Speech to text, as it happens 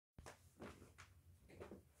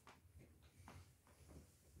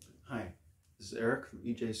This is Eric from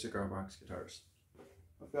EJ Cigar Box Guitars.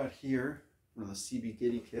 I've got here one of the CB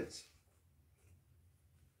Giddy kits.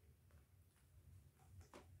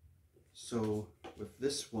 So with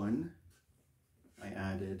this one, I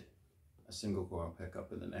added a single coil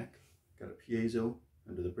pickup in the neck, got a piezo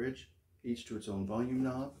under the bridge, each to its own volume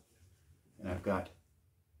knob, and I've got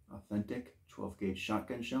authentic 12 gauge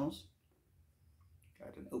shotgun shells,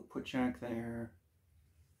 got an output jack there.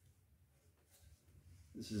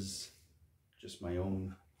 This is just my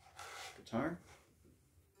own guitar.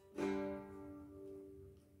 I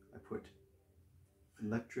put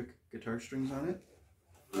electric guitar strings on it.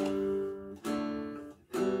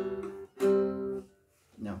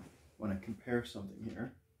 Now, when I compare something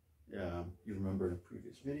here, you remember in a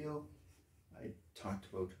previous video, I talked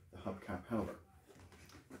about the hubcap howler.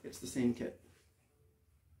 It's the same kit.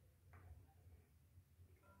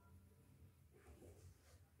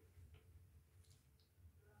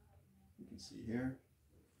 You can see here,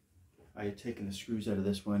 I had taken the screws out of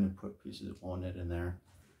this one and put pieces of walnut in there.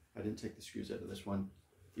 I didn't take the screws out of this one.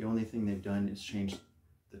 The only thing they've done is change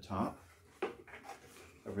the top.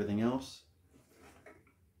 Everything else.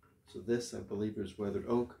 So this, I believe, is weathered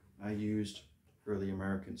oak. I used early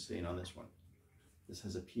American stain on this one. This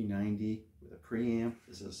has a P90 with a preamp.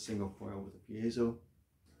 This is a single coil with a piezo.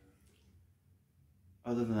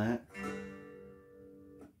 Other than that,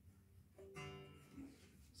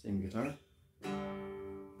 same guitar.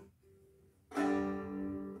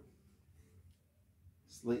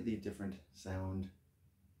 Slightly different sound.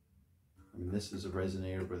 I mean, this is a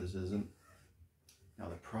resonator, but this isn't. Now,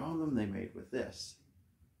 the problem they made with this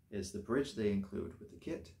is the bridge they include with the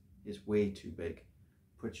kit is way too big.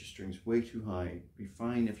 Put your strings way too high. Be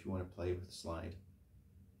fine if you want to play with a slide,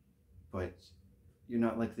 but you're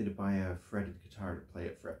not likely to buy a fretted guitar to play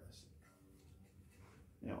it fretless.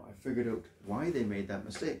 Now, I figured out why they made that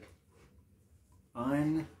mistake.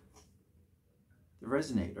 On the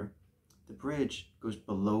resonator, the bridge goes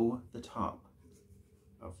below the top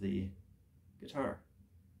of the guitar.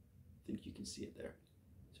 I think you can see it there.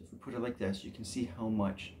 So if we put it like this, you can see how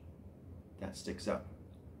much that sticks up.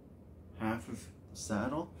 Half of the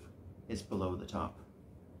saddle is below the top.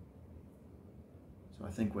 So I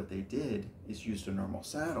think what they did is used a normal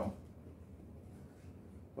saddle,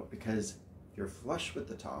 but because you're flush with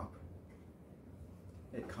the top,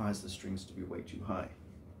 it caused the strings to be way too high.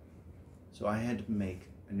 So I had to make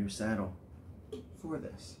a new saddle for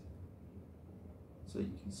this. So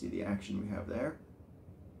you can see the action we have there.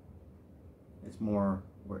 It's more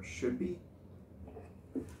where it should be.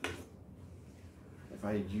 If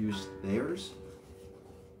I had used theirs,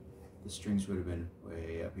 the strings would have been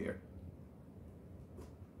way up here.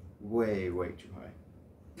 Way too high.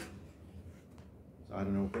 So I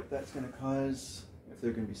don't know what that's going to cause, if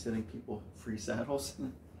they're going to be sending people free saddles,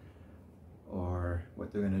 or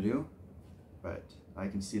what they're going to do, but I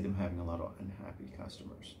can see them having a lot of unhappy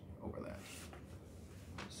customers over that.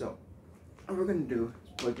 So, what we're going to do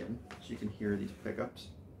is plug in so you can hear these pickups.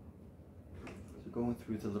 So going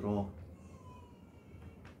through the little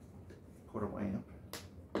portable amp.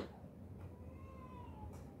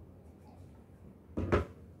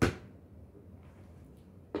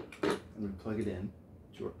 And we plug it in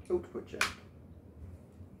to our output jack.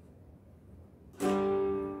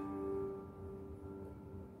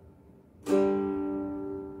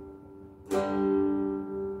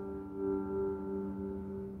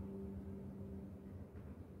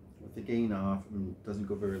 With the gain off, I mean, it doesn't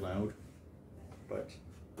go very loud, but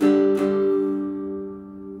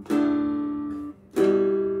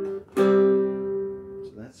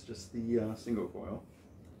so that's just the single coil.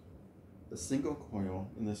 The single coil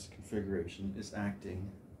in this configuration is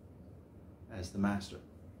acting as the master.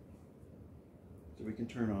 So we can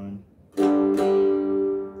turn on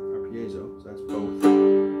our piezo, so that's both.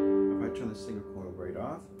 If I turn the single coil right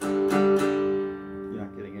off, you're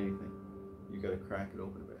not getting anything. You gotta crack it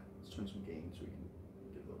open a bit. Let's turn some gain so we can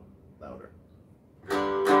get a little louder.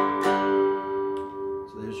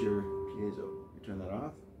 So there's your piezo. You turn that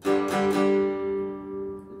off,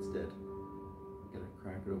 it's dead. You gotta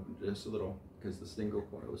crack it open just a little because the single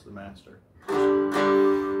coil is the master.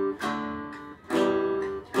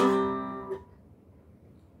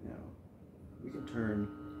 Now we can turn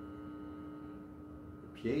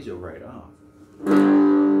the piezo right off,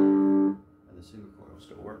 and the single coil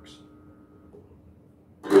still works.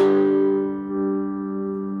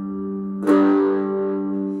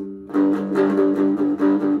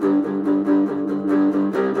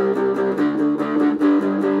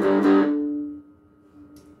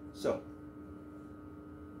 So,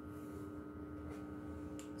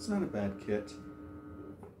 it's not a bad kit.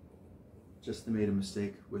 just made a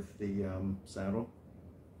mistake with the saddle.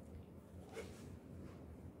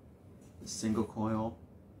 The single coil,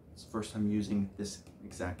 it's the first time using this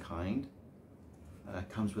exact kind.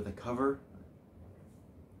 Comes with a cover.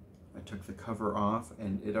 I took the cover off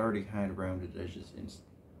and it already had rounded edges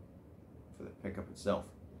for the pickup itself.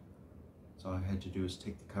 So all I had to do is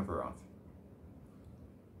take the cover off.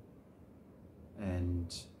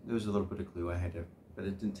 And there was a little bit of glue I had to, but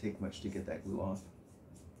it didn't take much to get that glue off.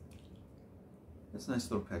 It's a nice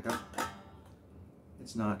little pickup.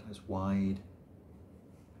 It's not as wide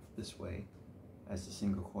this way as the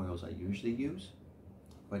single coils I usually use,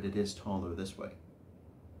 but it is taller this way.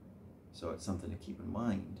 So it's something to keep in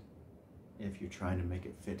mind if you're trying to make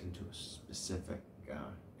it fit into a specific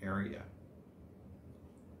area.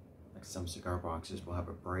 Like some cigar boxes will have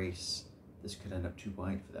a brace. This could end up too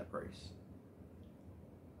wide for that brace.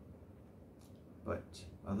 But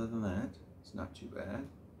other than that, it's not too bad.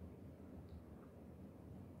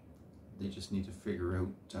 They just need to figure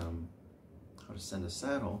out how to send a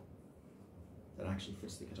saddle that actually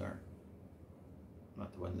fits the guitar,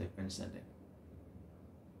 not the one they've been sending.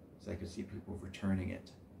 So I could see people returning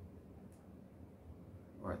it,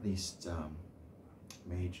 or at least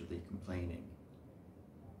majorly complaining.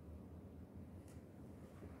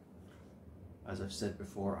 As I've said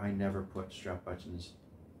before, I never put strap buttons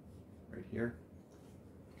right here,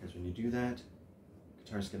 because when you do that, the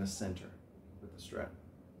guitar's going to center with the strap.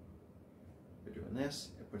 By doing this,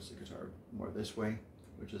 it puts the guitar more this way,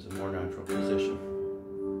 which is a more natural position.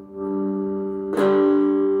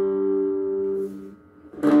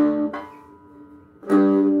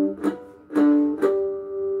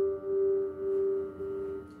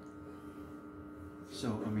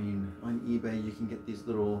 So, I mean, on eBay you can get these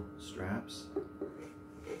little straps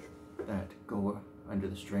that go under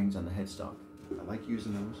the strings on the headstock. I like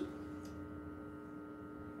using those.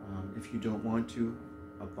 If you don't want to,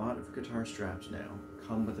 a lot of guitar straps now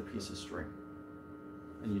come with a piece of string.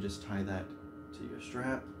 And you just tie that to your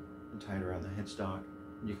strap and tie it around the headstock,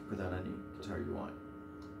 and you can put that on any guitar you want.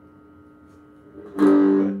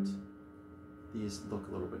 But these look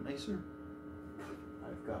a little bit nicer.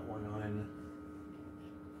 I've got one on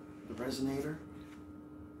the resonator.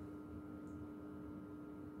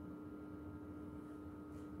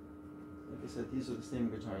 Like I said, these are the same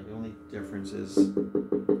guitar. The only difference is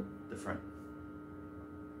the front.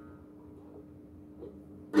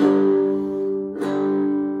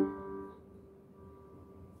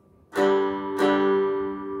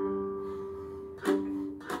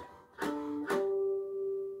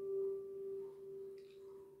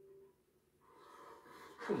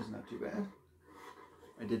 But it's not too bad.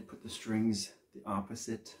 I did put the strings the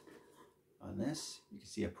opposite on this. You can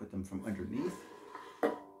see I put them from underneath.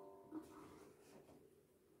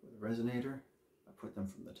 With the resonator, I put them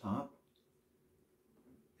from the top.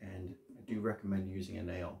 And I do recommend using a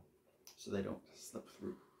nail so they don't slip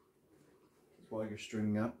through. Because while you're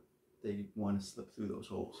stringing up, they want to slip through those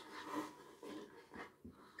holes.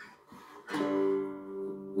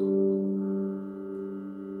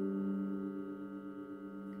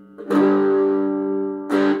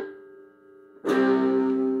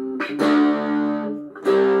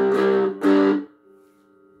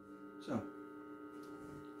 So,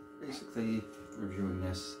 basically reviewing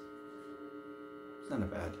this, it's not a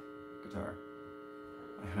bad guitar.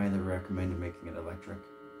 I highly recommend making it electric.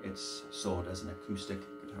 It's sold as an acoustic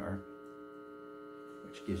guitar,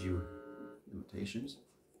 which gives you limitations.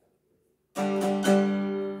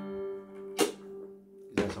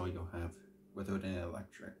 That's all you'll have without any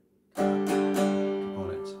electric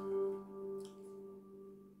components.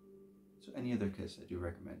 So any other kits, I do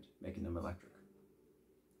recommend making them electric.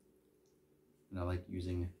 And I like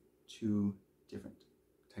using 2 different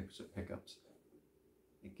types of pickups.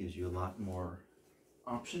 It gives you a lot more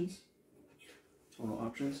options, tonal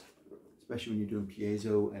options, especially when you're doing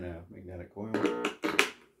piezo and a magnetic coil.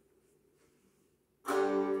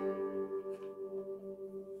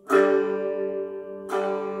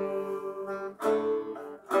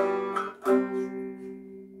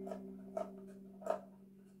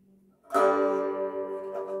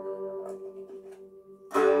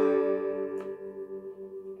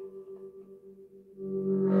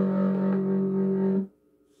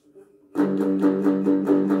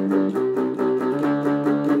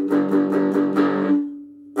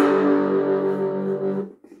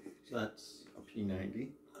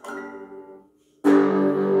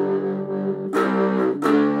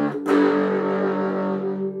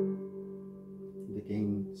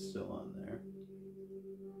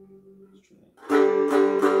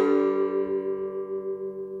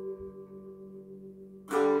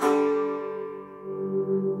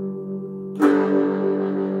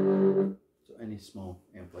 small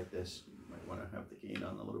amp like this, you might want to have the gain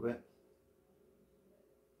on a little bit.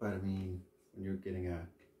 But I mean, when you're getting a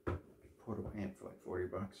portable amp for like 40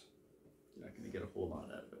 bucks, you're not going to get a whole lot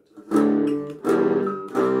out of it.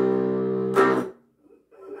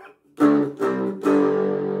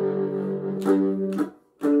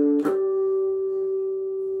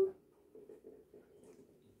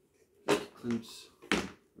 That concludes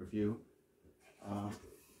review.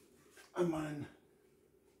 I'm on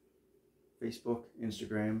Facebook,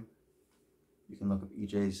 Instagram. You can look up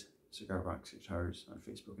EJ's Cigar Box Guitars on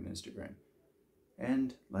Facebook and Instagram.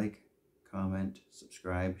 And like, comment,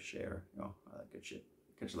 subscribe, share, all that good shit.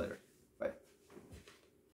 Catch you later.